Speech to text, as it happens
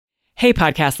Hey,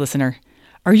 podcast listener.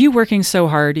 Are you working so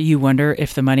hard you wonder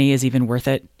if the money is even worth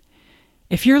it?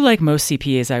 If you're like most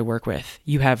CPAs I work with,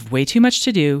 you have way too much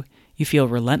to do, you feel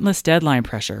relentless deadline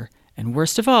pressure, and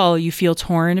worst of all, you feel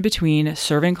torn between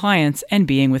serving clients and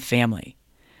being with family.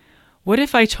 What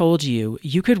if I told you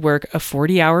you could work a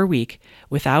 40-hour week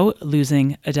without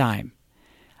losing a dime?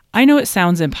 I know it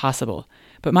sounds impossible,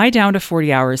 but my Down to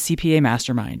 40 Hours CPA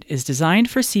Mastermind is designed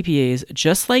for CPAs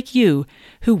just like you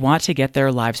who want to get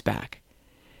their lives back.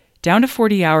 Down to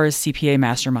 40 Hours CPA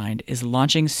Mastermind is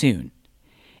launching soon.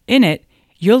 In it,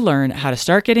 you'll learn how to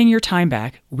start getting your time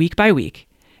back week by week,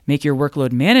 make your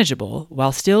workload manageable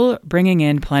while still bringing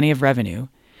in plenty of revenue,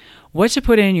 what to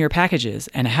put in your packages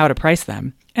and how to price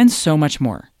them, and so much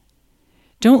more.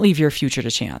 Don't leave your future to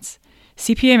chance.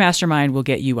 CPA Mastermind will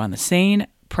get you on the sane,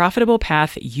 profitable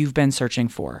path you've been searching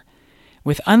for.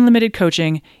 With unlimited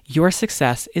coaching, your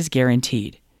success is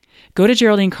guaranteed. Go to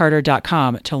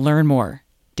GeraldineCarter.com to learn more.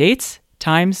 Dates,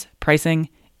 times, pricing,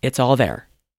 it's all there.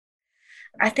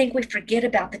 I think we forget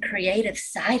about the creative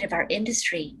side of our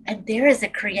industry. And there is a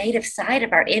creative side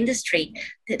of our industry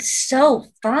that's so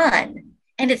fun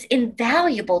and it's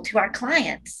invaluable to our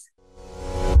clients.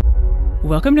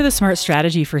 Welcome to the Smart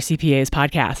Strategy for CPAs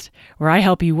podcast, where I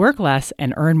help you work less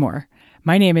and earn more.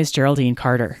 My name is Geraldine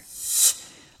Carter.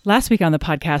 Last week on the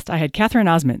podcast, I had Catherine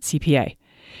Osment, CPA.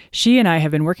 She and I have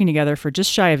been working together for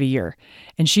just shy of a year,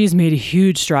 and she's made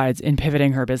huge strides in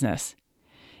pivoting her business.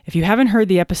 If you haven't heard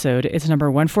the episode, it's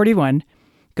number 141.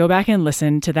 Go back and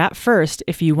listen to that first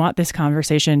if you want this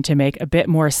conversation to make a bit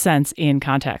more sense in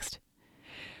context.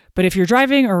 But if you're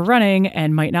driving or running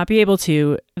and might not be able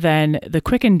to, then the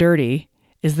quick and dirty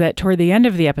is that toward the end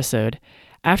of the episode,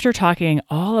 after talking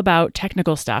all about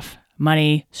technical stuff,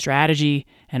 money, strategy,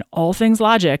 and all things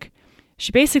logic,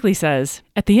 she basically says,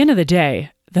 at the end of the day,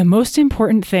 the most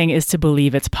important thing is to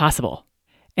believe it's possible.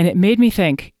 And it made me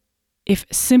think, if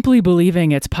simply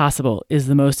believing it's possible is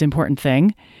the most important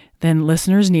thing, then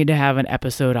listeners need to have an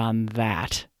episode on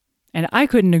that. And I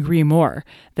couldn't agree more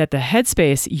that the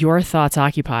headspace your thoughts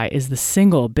occupy is the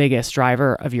single biggest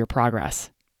driver of your progress.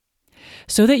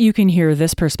 So that you can hear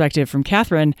this perspective from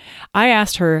Catherine, I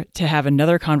asked her to have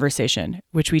another conversation,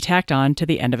 which we tacked on to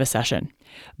the end of a session.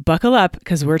 Buckle up,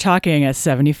 because we're talking at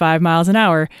 75 miles an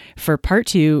hour for part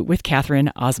 2 with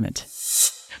Catherine Osment.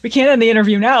 We can't end the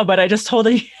interview now, but I just told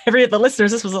the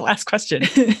listeners this was the last question.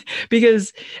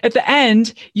 Because at the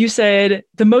end, you said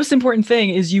the most important thing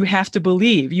is you have to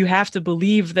believe. You have to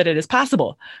believe that it is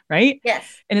possible, right? Yes.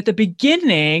 And at the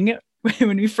beginning,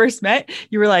 when we first met,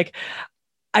 you were like,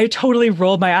 I totally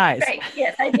rolled my eyes. Right.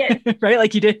 Yes, I did. Right?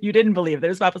 Like you didn't believe that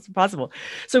it was possible.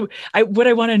 So what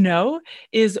I want to know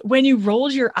is when you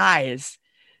rolled your eyes,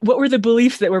 what were the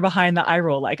beliefs that were behind the eye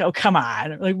roll? Like, oh, come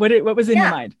on. Like what was in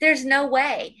your mind? There's no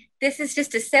way. This is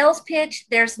just a sales pitch.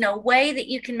 There's no way that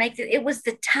you can make it. It was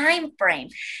the time frame.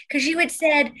 Because you had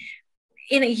said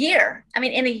in a year,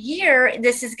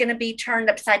 this is going to be turned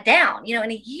upside down.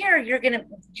 In a year, you're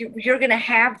going to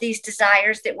have these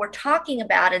desires that we're talking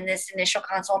about in this initial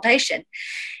consultation.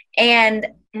 And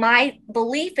my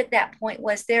belief at that point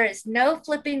was there is no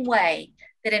flipping way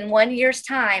that in 1 year's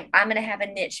time, I'm going to have a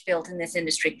niche built in this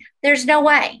industry. There's no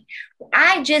way.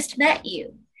 I just met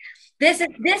you. This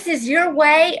is your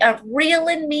way of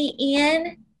reeling me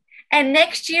in. And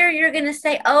next year you're going to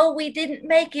say, oh, we didn't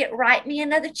make it. Write me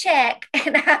another check.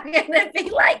 And I'm going to be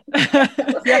like,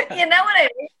 Yeah. You know what I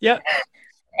mean? Yep.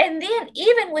 And then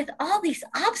even with all these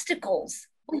obstacles,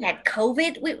 we had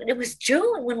COVID. It was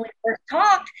June when we first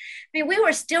talked. We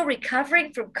were still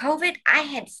recovering from COVID. I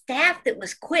had staff that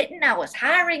was quitting. I was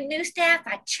hiring new staff.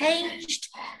 I changed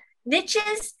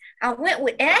niches.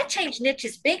 I changed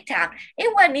niches big time.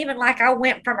 It wasn't even like I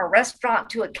went from a restaurant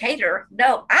to a caterer.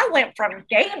 No, I went from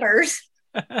gamers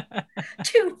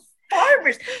to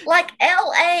farmers, like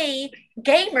LA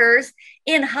gamers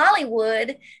in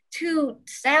Hollywood to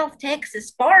South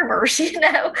Texas farmers, big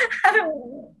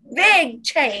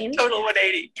change. Total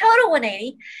 180. Total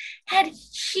 180. Had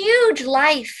huge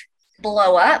life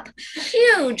blow up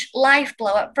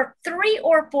for 3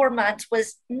 or 4 months,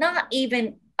 was not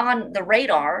even on the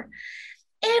radar.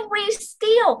 And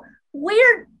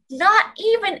we're not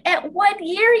even at 1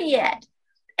 year yet.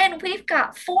 And we've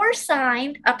got 4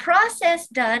 signed, a process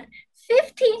done.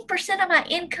 15% of my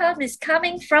income is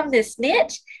coming from this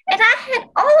niche. And I had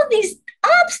all of these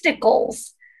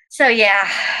obstacles. So yeah,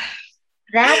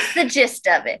 that's the gist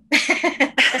of it.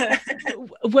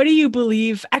 What do you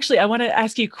believe? Actually, I want to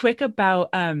ask you quick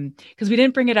about, because we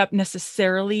didn't bring it up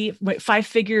necessarily,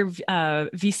 5-figure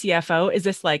VCFO. Is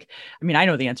this like, I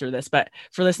know the answer to this, but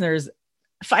for listeners,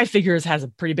 five figures has a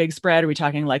pretty big spread. Are we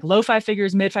talking like low five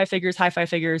figures, mid five figures, high five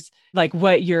figures? Like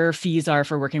what your fees are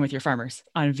for working with your farmers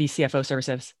on VCFO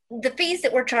services? The fees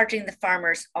that we're charging the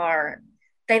farmers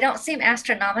they don't seem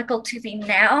astronomical to me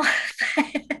now.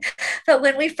 But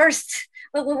when we first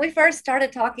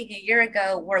started talking a year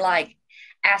ago, we're like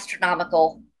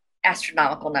astronomical,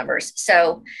 astronomical numbers.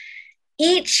 So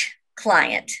each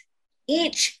client,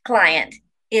 each client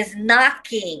is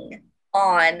knocking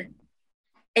on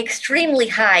extremely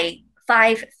high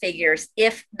five figures,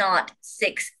 if not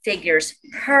six figures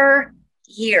per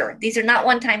year. These are not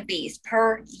one-time fees,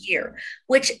 per year,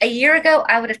 which a year ago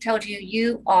I would have told you,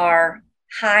 you are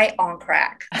high on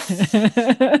crack.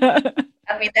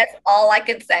 I mean, that's all I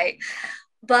can say.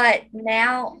 But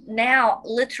now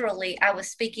literally I was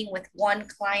speaking with one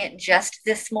client just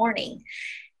this morning,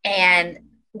 and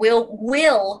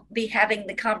will be having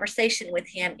the conversation with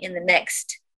him in the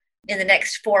next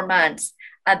 4 months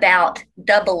about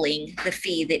doubling the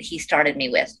fee that he started me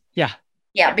with. Yeah.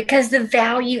 Yeah, because the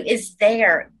value is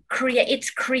there. It's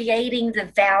creating the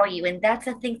value. And that's,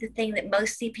 I think, the thing that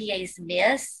most CPAs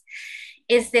miss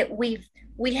is that we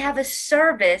have a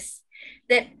service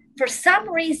that for some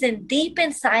reason deep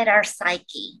inside our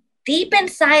psyche, we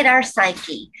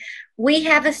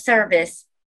have a service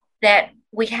that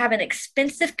we have an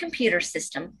expensive computer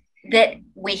system that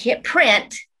we hit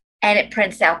print and it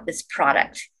prints out this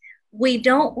product. We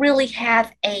don't really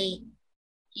have a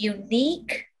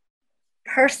unique,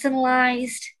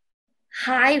 personalized,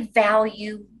 high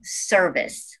value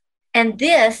service. And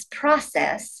this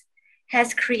process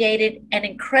has created an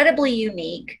incredibly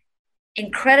unique,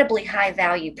 incredibly high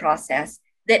value process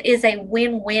that is a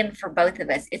win-win for both of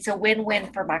us. It's a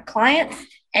win-win for my clients,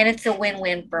 and it's a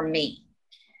win-win for me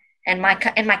and my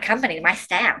company, my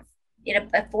staff. It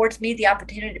affords me the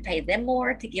opportunity to pay them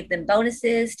more, to give them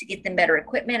bonuses, to get them better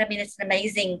equipment. I mean, it's an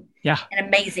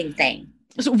amazing thing.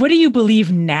 So what do you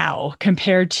believe now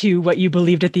compared to what you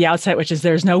believed at the outset, which is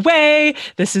there's no way,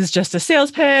 this is just a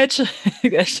sales pitch.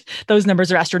 Those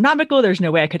numbers are astronomical. There's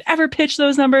no way I could ever pitch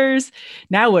those numbers.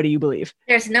 Now, what do you believe?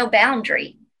 There's no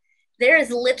boundary. There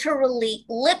is literally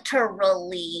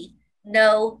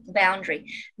no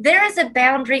boundary. There is a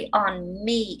boundary on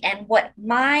me and what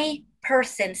my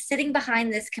person sitting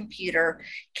behind this computer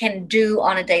can do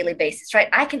on a daily basis, right?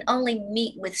 I can only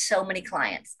meet with so many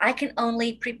clients. I can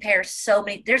only prepare so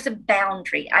many. There's a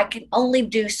boundary. I can only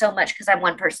do so much because I'm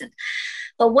one person.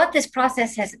 But what this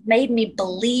process has made me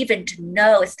believe and to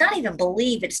know, it's not even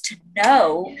believe, it's to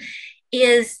know,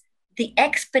 is the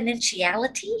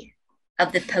exponentiality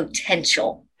of the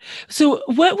potential. So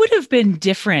what would have been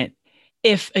different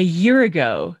if a year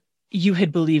ago you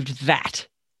had believed that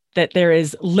there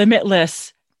is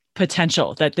limitless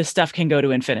potential, that this stuff can go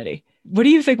to infinity? What do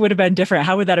you think would have been different?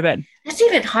 How would that have been? That's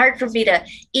even hard for me to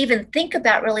even think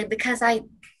about, really, because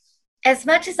as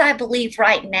much as I believe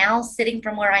right now, sitting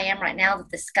from where I am right now,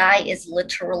 that the sky is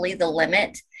literally the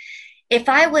limit, if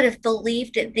I would have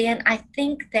believed it then, I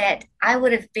think that I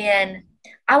would have been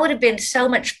so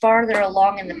much farther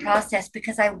along in the process,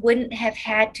 because I wouldn't have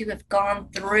had to have gone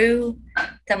through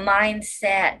the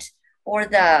mindset or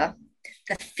the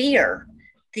fear,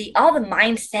 all the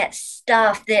mindset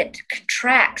stuff that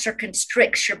contracts or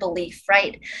constricts your belief,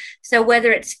 right? So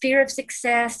whether it's fear of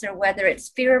success, or whether it's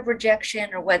fear of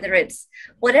rejection, or whether it's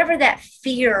whatever that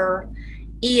fear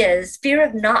is, fear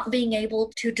of not being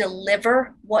able to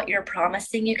deliver what you're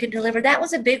promising you can deliver. That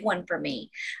was a big one for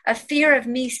me. A fear of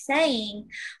me saying,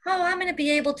 oh, I'm going to be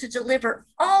able to deliver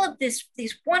all of these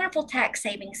wonderful tax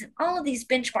savings and all of these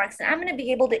benchmarks, and I'm going to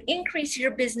be able to increase your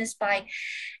business by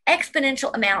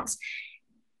exponential amounts.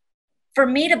 For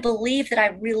me to believe that I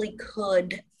really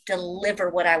could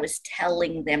deliver what I was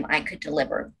telling them I could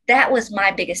deliver, that was my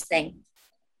biggest thing.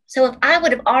 So if I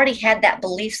would have already had that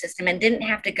belief system and didn't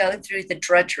have to go through the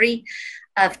drudgery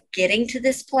of getting to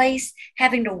this place,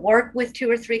 having to work with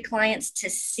 2 or 3 clients to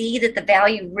see that the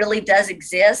value really does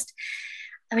exist,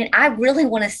 I mean, I really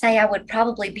want to say I would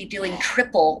probably be doing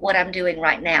triple what I'm doing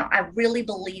right now. I really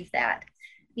believe that.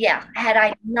 Yeah, had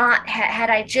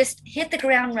I just hit the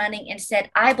ground running and said,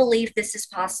 I believe this is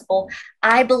possible,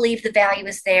 I believe the value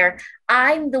is there,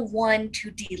 I'm the one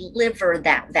to deliver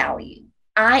that value,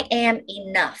 I am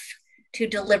enough to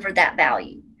deliver that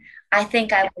value, I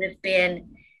think I would have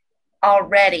been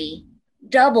already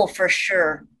double for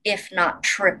sure, if not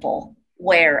triple,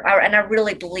 and I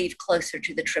really believe closer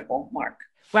to the triple mark.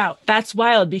 Wow, that's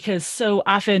wild, because so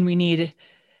often we need,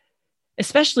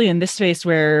 especially in this space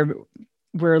where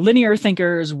we're linear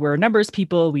thinkers, we're numbers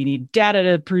people, we need data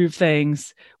to prove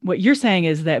things. What you're saying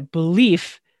is that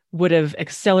belief would have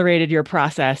accelerated your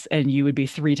process and you would be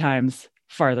 3 times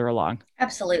farther along.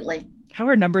 Absolutely. How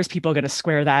are numbers people going to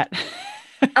square that?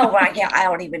 Oh, right. Yeah, I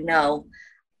don't even know.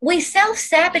 We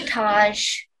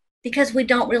self-sabotage because we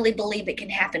don't really believe it can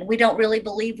happen. We don't really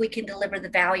believe we can deliver the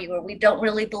value, or we don't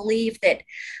really believe that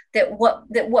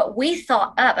what we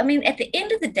thought up. I mean, at the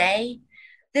end of the day,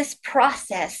 this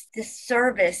process, this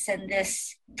service, and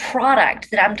this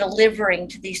product that I'm delivering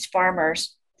to these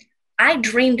farmers, I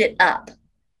dreamed it up,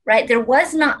 right? There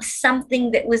was not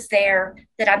something that was there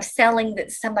that I'm selling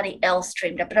that somebody else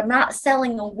dreamed up, but I'm not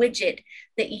selling a widget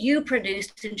that you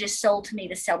produced and just sold to me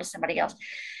to sell to somebody else.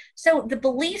 So the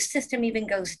belief system even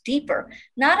goes deeper.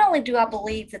 Not only do I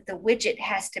believe that the widget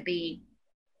has to be,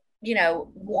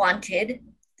 wanted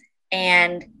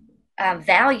and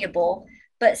valuable,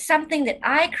 but something that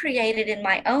I created in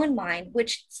my own mind,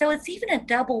 which so it's even a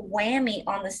double whammy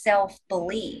on the self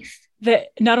belief. That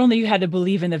not only you had to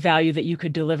believe in the value that you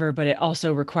could deliver, but it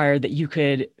also required that you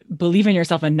could believe in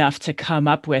yourself enough to come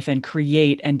up with and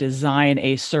create and design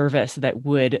a service that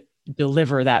would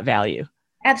deliver that value.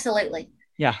 Absolutely.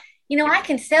 Yeah. I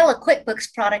can sell a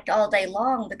QuickBooks product all day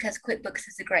long because QuickBooks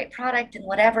is a great product and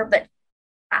whatever, but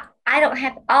I don't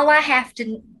have, all I have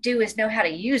to do is know how to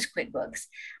use QuickBooks.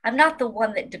 I'm not the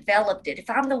one that developed it. If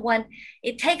I'm the one,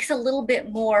 it takes a little bit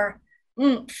more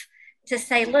oomph to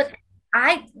say, look,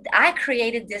 I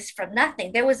created this from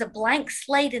nothing. There was a blank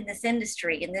slate in this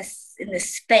industry, in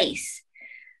this space.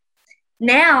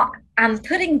 Now I'm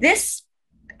putting this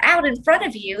out in front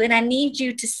of you, and I need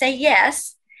you to say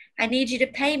yes. I need you to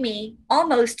pay me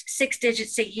almost 6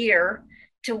 digits a year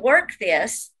to work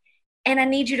this. And I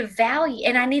need you to value,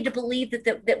 and I need to believe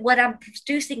that what I'm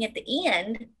producing at the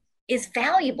end is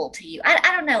valuable to you.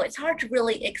 I don't know. It's hard to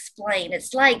really explain.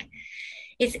 It's like,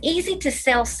 it's easy to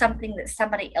sell something that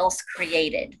somebody else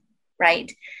created,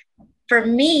 right? For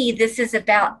me, this is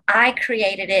about I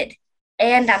created it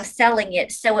and I'm selling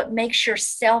it. So it makes your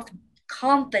self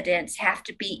confidence have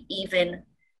to be even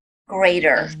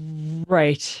greater.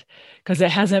 Right. Because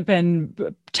it hasn't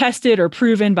been tested or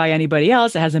proven by anybody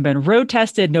else. It hasn't been road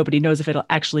tested. Nobody knows if it'll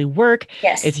actually work.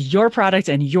 Yes. It's your product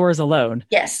and yours alone.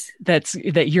 Yes. That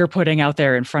you're putting out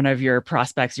there in front of your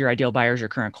prospects, your ideal buyers, your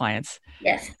current clients.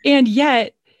 Yes. And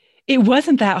yet it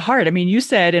wasn't that hard. I mean, you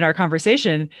said in our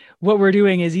conversation, what we're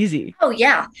doing is easy. Oh,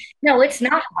 yeah. No, it's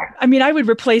not hard. I mean, I would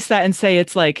replace that and say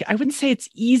it's like, I wouldn't say it's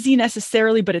easy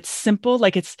necessarily, but it's simple.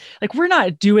 Like it's like, we're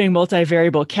not doing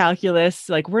multivariable calculus.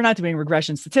 Like we're not doing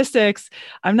regression statistics.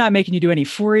 I'm not making you do any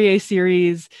Fourier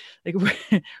series. Like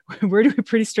we're doing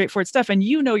pretty straightforward stuff. And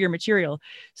you know your material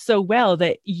so well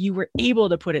that you were able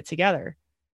to put it together.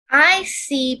 I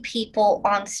see people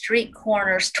on street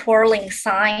corners twirling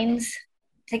signs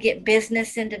to get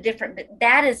business into different, but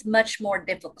that is much more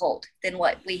difficult than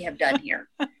what we have done here.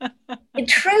 And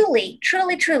truly,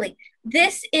 truly, truly,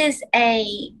 this is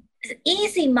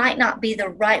easy might not be the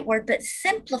right word, but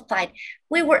simplified.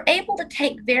 We were able to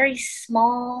take very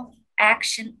small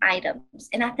action items.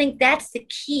 And I think that's the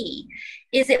key,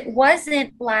 is it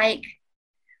wasn't like,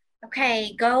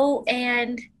 okay, go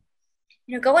and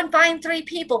find 3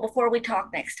 people before we talk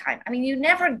next time. I mean, you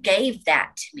never gave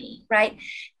that to me, right?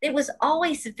 It was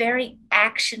always very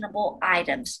actionable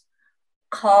items.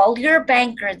 Call your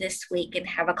banker this week and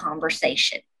have a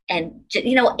conversation. And,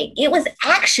 it was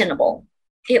actionable.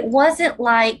 It wasn't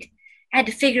like I had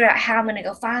to figure out how I'm going to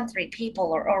go find 3 people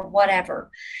or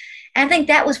whatever. And I think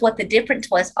that was what the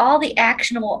difference was. All the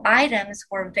actionable items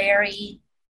were very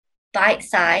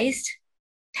bite-sized,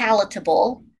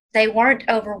 palatable. They weren't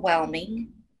overwhelming.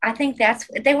 I think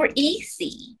they were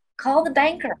easy. Call the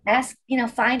banker, ask,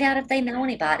 find out if they know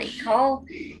anybody. Call,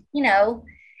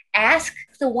 ask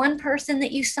the one person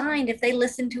that you signed if they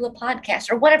listen to a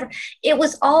podcast or whatever. It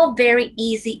was all very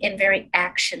easy and very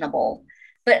actionable.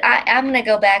 But I'm going to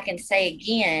go back and say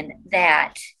again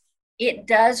that it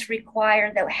does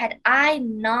require, though, had I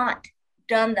not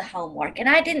done the homework, and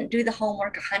I didn't do the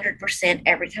homework 100%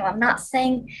 every time. I'm not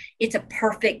saying it's a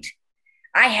perfect,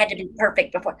 I had to be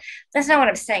perfect before. That's not what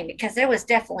I'm saying, because there was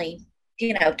definitely,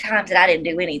 times that I didn't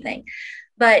do anything.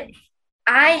 But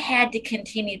I had to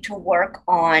continue to work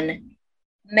on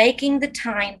making the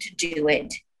time to do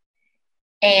it,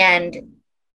 and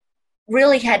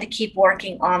really had to keep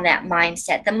working on that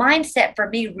mindset. The mindset for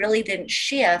me really didn't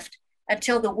shift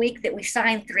until the week that we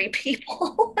signed 3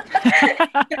 people.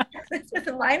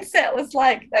 The mindset was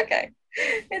like, okay,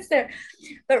 it's there.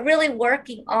 But really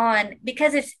working on,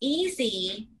 because it's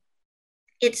easy,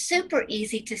 it's super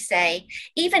easy to say,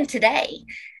 even today.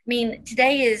 I mean,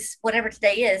 today is whatever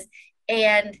today is,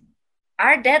 and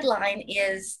our deadline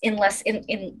is in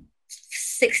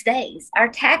 6 days. Our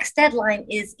tax deadline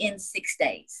is in 6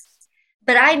 days.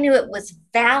 But I knew it was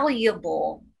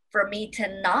valuable for me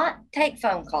to not take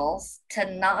phone calls,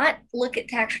 to not look at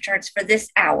tax returns for this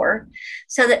hour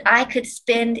so that I could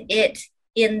spend it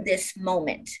in this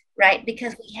moment, right?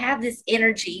 Because we have this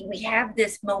energy, we have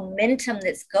this momentum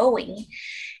that's going,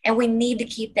 and we need to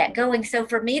keep that going. So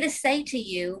for me to say to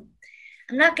you,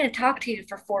 I'm not going to talk to you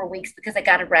for 4 weeks because I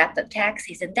got to wrap up tax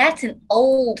season. That's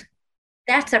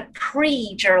a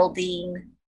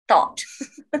pre-Geraldine thought,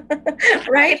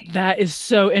 right? That is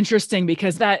so interesting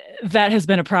because that has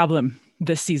been a problem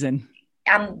this season.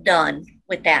 I'm done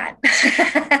with that.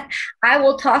 I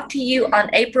will talk to you on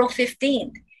April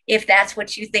 15th if that's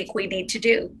what you think we need to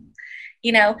do.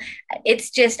 You know, it's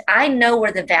just, I know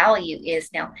where the value is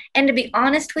now. And to be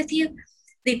honest with you,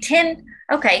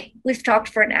 okay, we've talked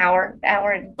for an hour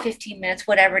and 15 minutes,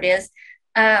 whatever it is.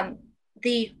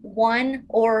 The 1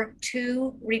 or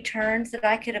 2 returns that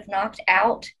I could have knocked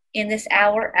out in this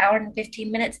hour and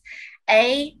 15 minutes,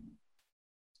 I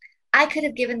could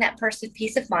have given that person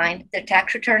peace of mind. Their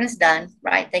tax return is done,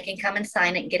 right? They can come and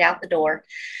sign it and get out the door.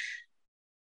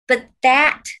 But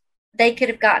that they could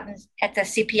have gotten at the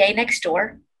CPA next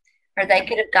door, or they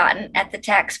could have gotten at the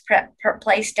tax prep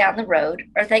place down the road,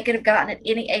 or they could have gotten at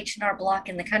any H&R Block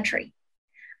in the country.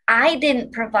 I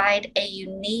didn't provide a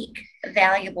unique,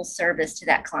 valuable service to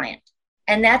that client.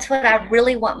 And that's what I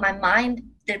really want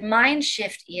the mind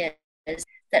shift is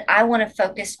that I want to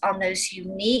focus on those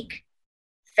unique,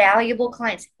 valuable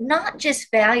clients, not just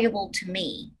valuable to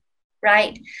me,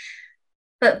 right?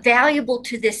 But valuable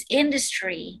to this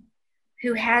industry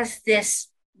who has this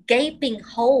gaping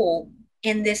hole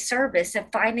in this service of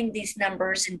finding these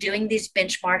numbers and doing these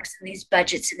benchmarks and these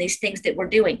budgets and these things that we're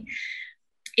doing.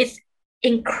 It's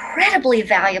incredibly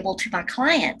valuable to my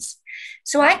clients.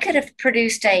 So I could have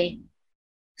produced a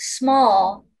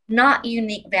small, not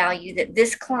unique value that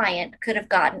this client could have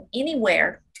gotten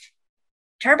anywhere.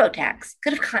 TurboTax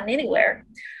could have gone anywhere.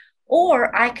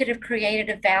 Or I could have created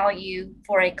a value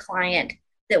for a client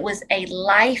that was a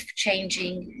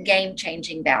life-changing,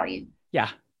 game-changing value. Yeah.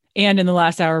 And in the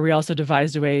last hour, we also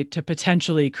devised a way to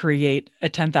potentially create a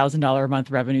 $10,000 a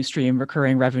month revenue stream,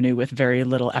 recurring revenue with very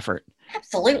little effort.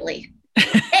 Absolutely.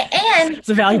 And it's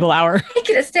a valuable hour. Take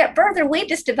it a step further. We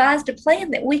just devised a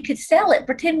plan that we could sell it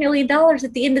for $10 million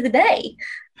at the end of the day.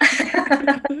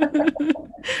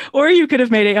 Or you could have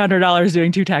made $800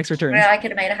 doing 2 tax returns. Well, I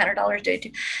could have made $100 doing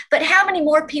 2. But how many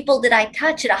more people did I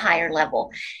touch at a higher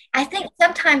level? I think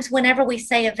sometimes whenever we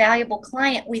say a valuable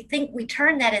client, we think we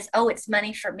turn that as, oh, it's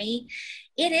money for me.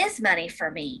 It is money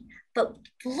for me. But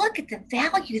look at the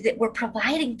value that we're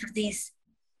providing for these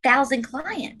 1,000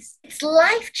 clients. It's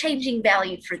life-changing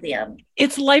value for them.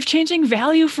 It's life-changing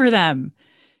value for them.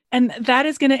 And that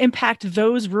is going to impact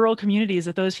those rural communities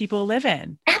that those people live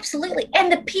in. Absolutely.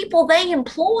 And the people they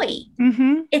employ.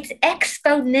 Mm-hmm. It's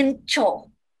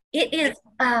exponential. It is,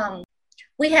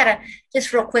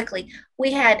 just real quickly,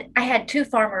 I had 2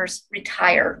 farmers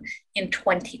retire in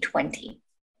 2020.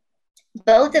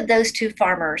 Both of those 2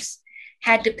 farmers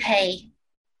had to pay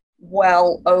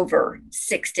well over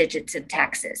 6 digits in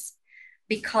taxes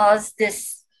because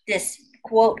this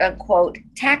quote unquote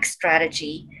tax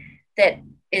strategy that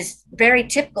is very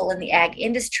typical in the ag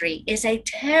industry is a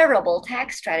terrible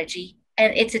tax strategy,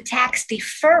 and it's a tax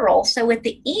deferral. So at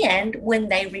the end, when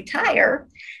they retire,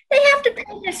 they have to pay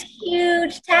this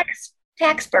huge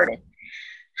tax burden,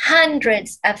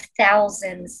 hundreds of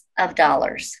thousands of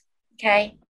dollars.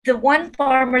 Okay. The one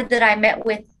farmer that I met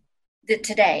with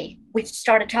today, we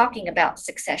started talking about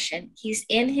succession. He's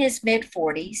in his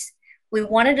mid-40s. We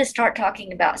wanted to start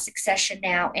talking about succession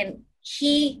now. And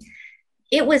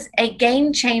it was a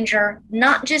game changer,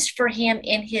 not just for him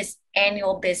in his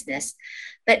annual business,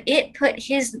 but it put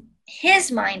his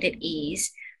mind at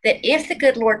ease that if the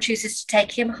good Lord chooses to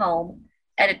take him home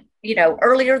at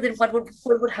earlier than what we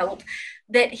would hope,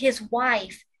 that his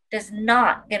wife is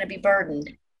not going to be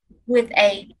burdened with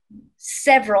a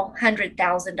several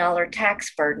 $100,000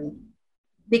 tax burden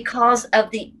because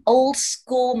of the old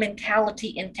school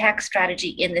mentality and tax strategy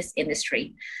in this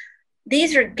industry.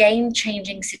 These are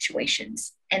game-changing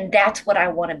situations, and that's what I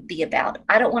want to be about.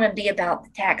 I don't want to be about the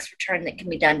tax return that can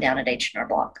be done down at H&R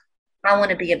Block. I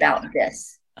want to be about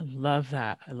this. I love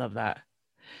that.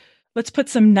 Let's put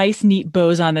some nice, neat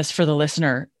bows on this for the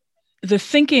listener. The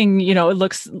thinking, it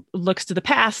looks to the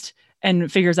past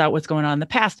and figures out what's going on in the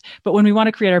past. But when we want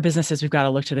to create our businesses, we've got to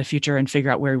look to the future and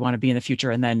figure out where we want to be in the future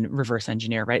and then reverse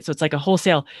engineer, right? So it's like a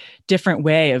wholesale different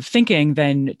way of thinking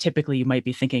than typically you might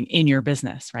be thinking in your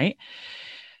business, right?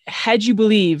 Had you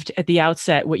believed at the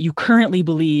outset what you currently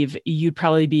believe, you'd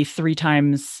probably be 3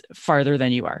 times farther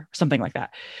than you are, something like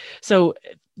that. So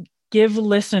give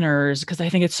listeners, because I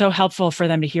think it's so helpful for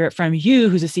them to hear it from you,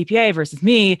 who's a CPA, versus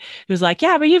me, who's like,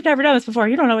 yeah, but you've never done this before.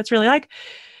 You don't know what it's really like.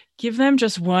 Give them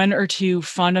just one or two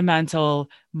fundamental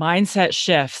mindset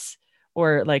shifts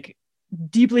or like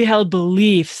deeply held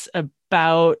beliefs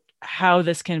about how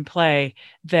this can play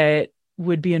that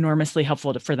would be enormously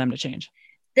helpful for them to change.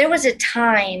 There was a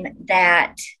time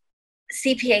that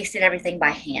CPAs did everything by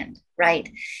hand, right?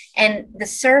 And the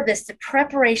service, the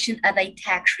preparation of a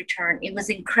tax return, it was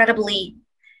incredibly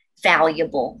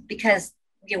valuable because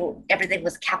everything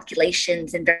was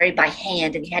calculations and very by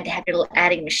hand, and you had to have your little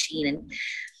adding machine. And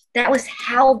that was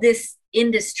how this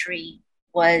industry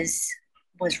was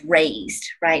raised,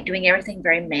 right? Doing everything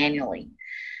very manually.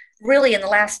 Really, in the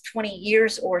last 20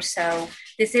 years or so,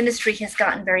 this industry has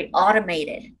gotten very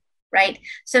automated, right?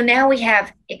 So now we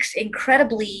have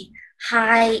incredibly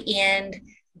high-end,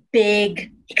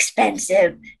 big,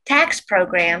 expensive tax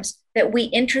programs that we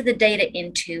enter the data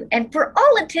into. And for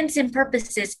all intents and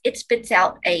purposes, it spits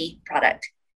out a product.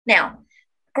 Now,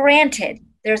 granted,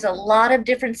 there's a lot of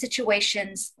different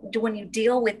situations when you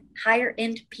deal with higher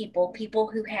end people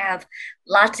who have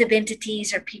lots of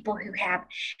entities or people who have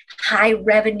high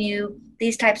revenue,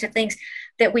 these types of things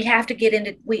that we have to get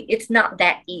into. It's not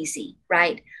that easy,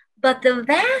 right? But the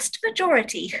vast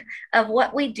majority of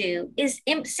what we do is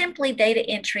simply data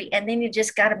entry, and then you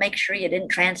just got to make sure you didn't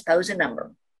transpose a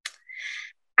number.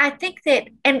 I think that,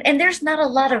 and there's not a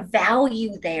lot of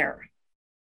value there.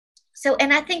 So,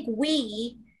 and I think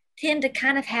we tend to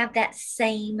kind of have that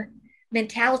same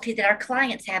mentality that our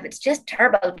clients have. It's just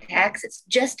TurboTax. It's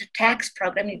just a tax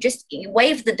program. You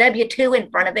wave the W-2 in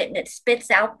front of it and it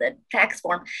spits out the tax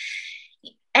form.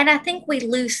 And I think we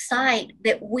lose sight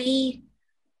that we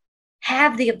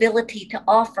have the ability to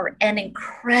offer an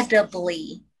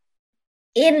incredibly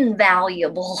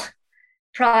invaluable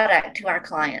product to our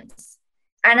clients.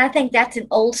 And I think that's an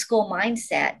old school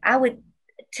mindset.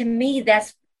 To me,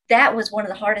 that was one of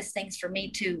the hardest things for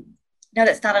me to know.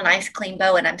 That's not a nice clean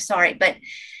bow, and I'm sorry, but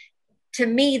to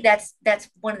me, that's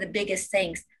one of the biggest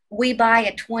things. We buy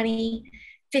a $15,000,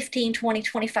 $20,000,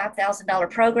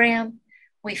 $25,000 program.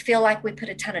 We feel like we put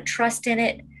a ton of trust in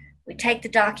it. We take the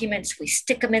documents, we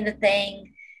stick them in the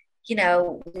thing,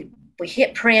 we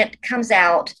hit print, comes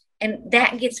out, and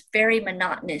that gets very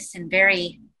monotonous and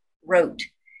very rote.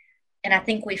 And I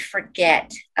think we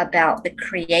forget about the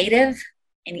creative.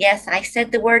 And yes, I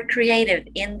said the word creative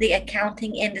in the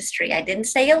accounting industry. I didn't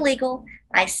say illegal.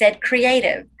 I said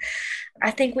creative. I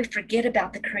think we forget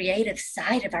about the creative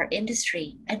side of our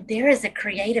industry. And there is a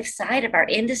creative side of our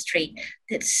industry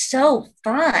that's so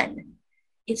fun.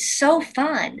 It's so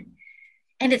fun.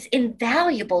 And it's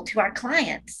invaluable to our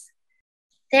clients.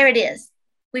 There it is.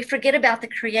 We forget about the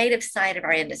creative side of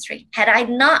our industry. Had I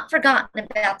not forgotten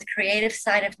about the creative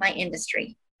side of my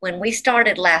industry when we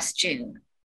started last June,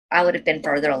 I would have been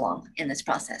further along in this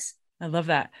process. I love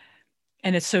that.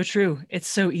 And it's so true. It's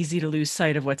so easy to lose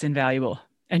sight of what's invaluable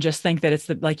and just think that it's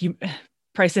you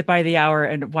price it by the hour,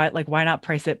 and why not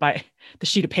price it by the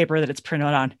sheet of paper that it's printed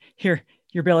on? Here,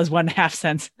 your bill is 1.5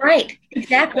 cents. Right.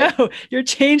 Exactly. No, you're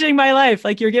changing my life.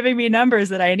 Like, you're giving me numbers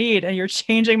that I need, and you're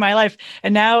changing my life.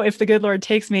 And now if the good Lord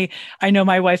takes me, I know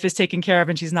my wife is taken care of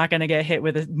and she's not going to get hit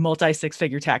with a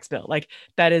multi-6-figure tax bill. Like,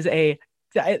 that is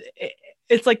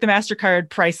it's like the MasterCard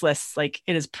priceless. Like,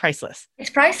 it is priceless. It's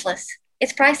priceless.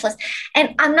 It's priceless.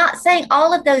 And I'm not saying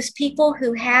all of those people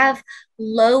who have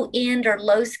low end or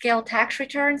low scale tax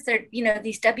returns, they're,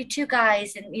 these W-2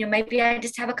 guys, and, maybe I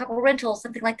just have a couple of rentals,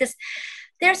 something like this.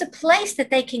 There's a place that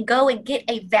they can go and get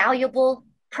a valuable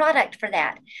product for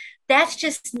that. That's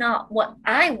just not what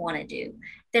I want to do.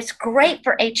 That's great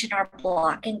for H&R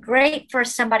Block and great for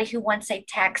somebody who wants a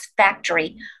tax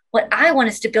factory. What I want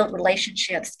is to build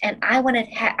relationships, and I want to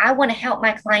help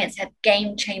my clients have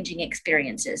game-changing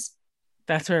experiences.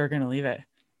 That's where we're going to leave it.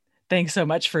 Thanks so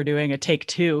much for doing a take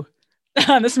 2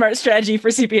 on the Smart Strategy for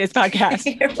CPAs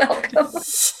podcast. You're welcome.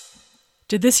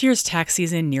 Did this year's tax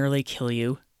season nearly kill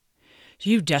you? Do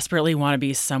you desperately want to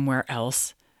be somewhere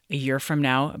else a year from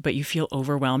now, but you feel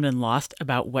overwhelmed and lost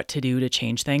about what to do to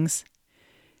change things?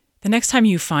 The next time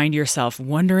you find yourself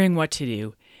wondering what to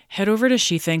do, head over to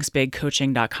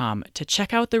SheThinksBigCoaching.com to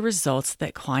check out the results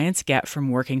that clients get from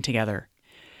working together.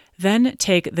 Then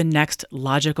take the next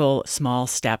logical small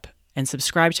step and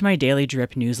subscribe to my daily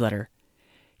drip newsletter.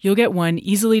 You'll get one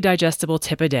easily digestible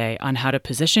tip a day on how to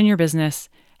position your business,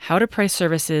 how to price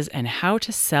services, and how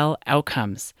to sell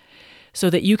outcomes so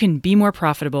that you can be more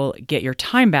profitable, get your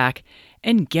time back,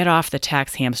 and get off the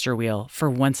tax hamster wheel for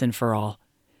once and for all.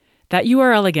 That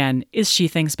URL again is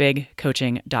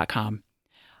SheThinksBigCoaching.com.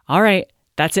 All right,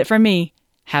 that's it from me.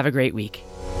 Have a great week.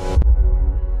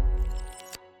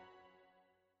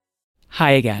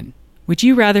 Hi again. Would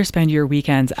you rather spend your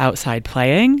weekends outside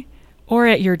playing or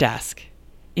at your desk?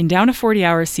 In Down to 40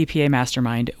 Hours CPA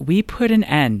Mastermind, we put an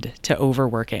end to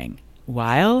overworking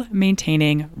while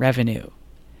maintaining revenue.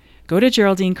 Go to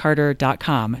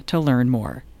GeraldineCarter.com to learn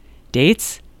more.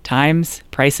 Dates, times,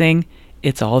 pricing,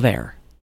 it's all there.